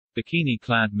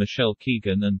Bikini-clad Michelle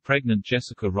Keegan and pregnant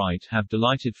Jessica Wright have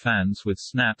delighted fans with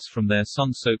snaps from their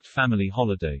sun-soaked family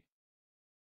holiday.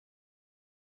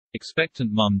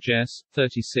 Expectant mum Jess,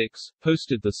 36,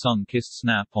 posted the sun-kissed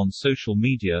snap on social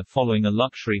media following a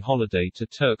luxury holiday to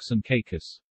Turks and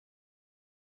Caicos.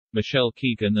 Michelle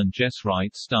Keegan and Jess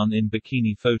Wright stun in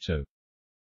bikini photo.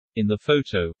 In the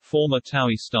photo, former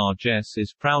Towie star Jess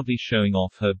is proudly showing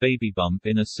off her baby bump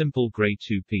in a simple grey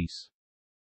two-piece.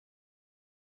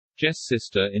 Jess'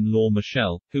 sister-in-law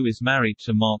Michelle, who is married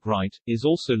to Mark Wright, is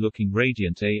also looking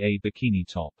radiant a bikini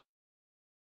top.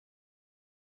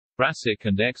 Brassic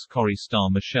and ex-Corrie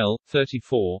star Michelle,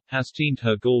 34, has teamed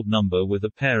her gold number with a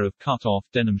pair of cut-off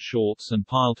denim shorts and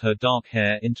piled her dark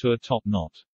hair into a top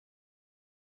knot.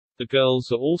 The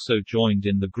girls are also joined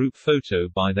in the group photo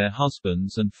by their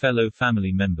husbands and fellow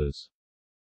family members.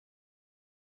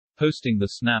 Posting the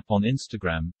snap on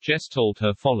Instagram, Jess told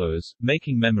her followers,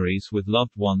 "Making memories with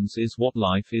loved ones is what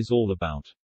life is all about."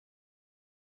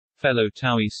 Fellow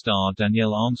Towie star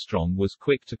Danielle Armstrong was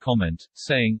quick to comment,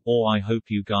 saying, "Oh, I hope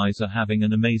you guys are having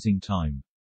an amazing time.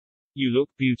 You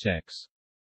look beautex."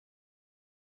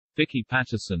 Vicky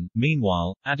Patterson,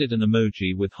 meanwhile, added an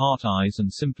emoji with heart eyes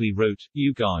and simply wrote,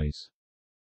 "You guys."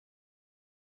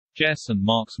 Jess and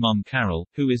Mark's mum Carol,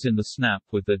 who is in the snap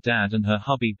with their dad and her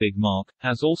hubby Big Mark,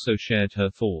 has also shared her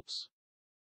thoughts.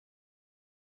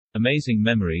 "Amazing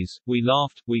memories, we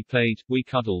laughed, we played, we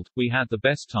cuddled, we had the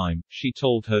best time," she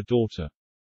told her daughter.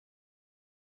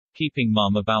 Keeping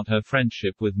mum about her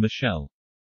friendship with Michelle.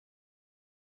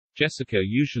 Jessica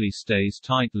usually stays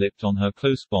tight-lipped on her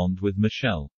close bond with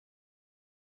Michelle.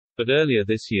 But earlier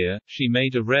this year, she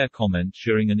made a rare comment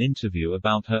during an interview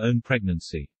about her own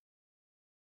pregnancy.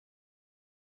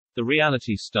 The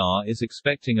reality star is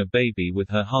expecting a baby with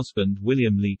her husband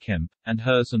William Lee Kemp, and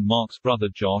hers and Mark's brother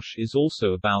Josh is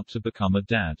also about to become a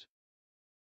dad.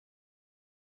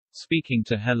 Speaking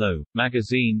to Hello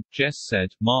magazine, Jess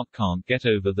said, "Mark can't get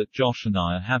over that Josh and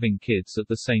I are having kids at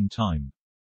the same time.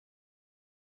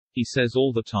 He says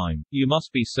all the time, 'You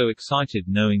must be so excited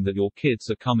knowing that your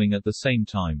kids are coming at the same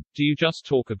time. Do you just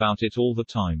talk about it all the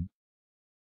time?'"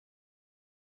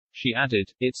 She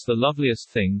added, "It's the loveliest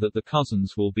thing that the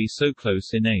cousins will be so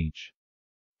close in age.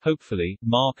 Hopefully,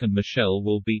 Mark and Michelle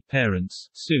will be parents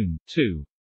soon, too."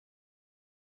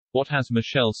 What has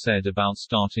Michelle said about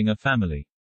starting a family?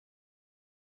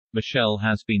 Michelle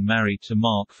has been married to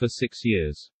Mark for 6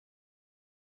 years.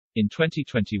 In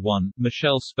 2021,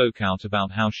 Michelle spoke out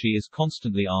about how she is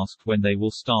constantly asked when they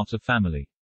will start a family.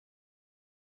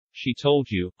 She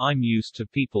told you, "I'm used to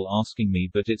people asking me,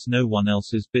 but it's no one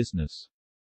else's business.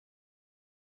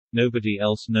 Nobody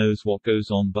else knows what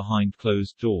goes on behind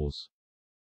closed doors.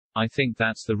 I think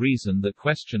that's the reason that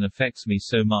question affects me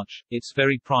so much, it's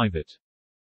very private."